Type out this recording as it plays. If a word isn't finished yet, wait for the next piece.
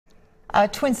A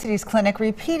Twin Cities clinic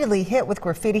repeatedly hit with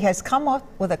graffiti has come up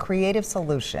with a creative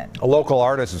solution. A local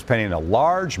artist is painting a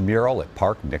large mural at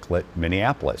Park Nicollet,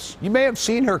 Minneapolis. You may have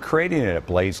seen her creating it at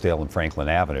Blaisdell and Franklin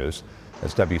Avenues.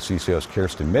 As WCCO's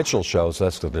Kirsten Mitchell shows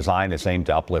us, the design is aimed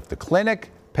to uplift the clinic,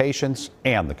 patients,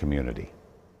 and the community.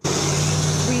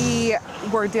 We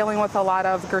were dealing with a lot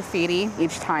of graffiti.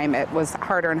 Each time it was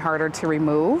harder and harder to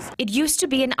remove. It used to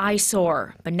be an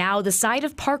eyesore, but now the side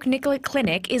of Park Nicollet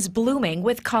Clinic is blooming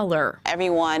with color.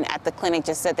 Everyone at the clinic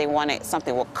just said they wanted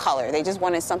something with color. They just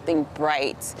wanted something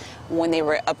bright when they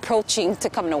were approaching to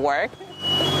come to work.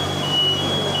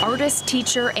 Artist,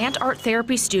 teacher, and art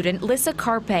therapy student Lissa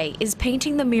Carpe is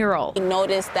painting the mural. We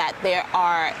noticed that there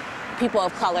are people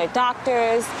of color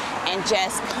doctors and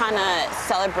just kind of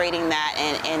celebrating that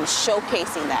and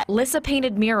showcasing that. Lissa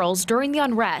painted murals during the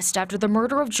unrest after the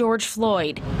murder of George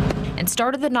Floyd and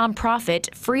started the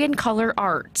nonprofit Free and Color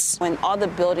Arts. When all the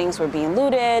buildings were being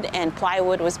looted and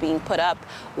plywood was being put up,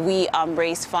 we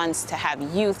raised funds to have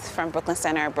youth from Brooklyn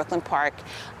Center, Brooklyn Park,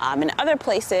 and other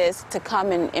places to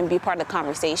come and be part of the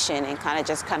conversation and kind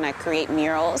of create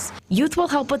murals. Youth will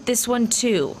help with this one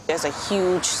too. There's a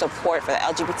huge support for the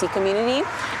LGBT community,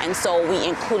 and so we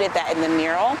included that in the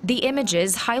mural. The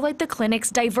images highlight the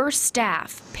clinic's diverse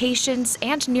staff, patients,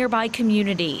 and nearby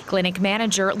community. Clinic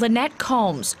manager Lynette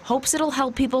Combs hopes it'll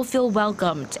help people feel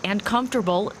welcomed and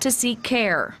comfortable to seek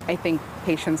care. I think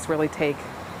patients really take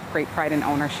great pride and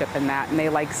ownership in that, and they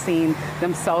like seeing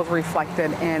themselves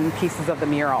reflected in pieces of the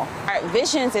mural. Our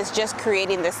visions is just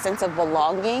creating this sense of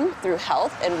belonging through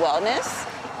health and wellness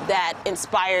that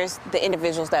inspires the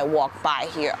individuals that walk by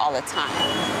here all the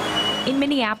time. In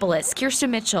Minneapolis,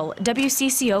 Kirsten Mitchell,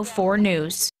 WCCO 4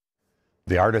 News.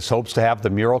 The artist hopes to have the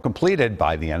mural completed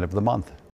by the end of the month.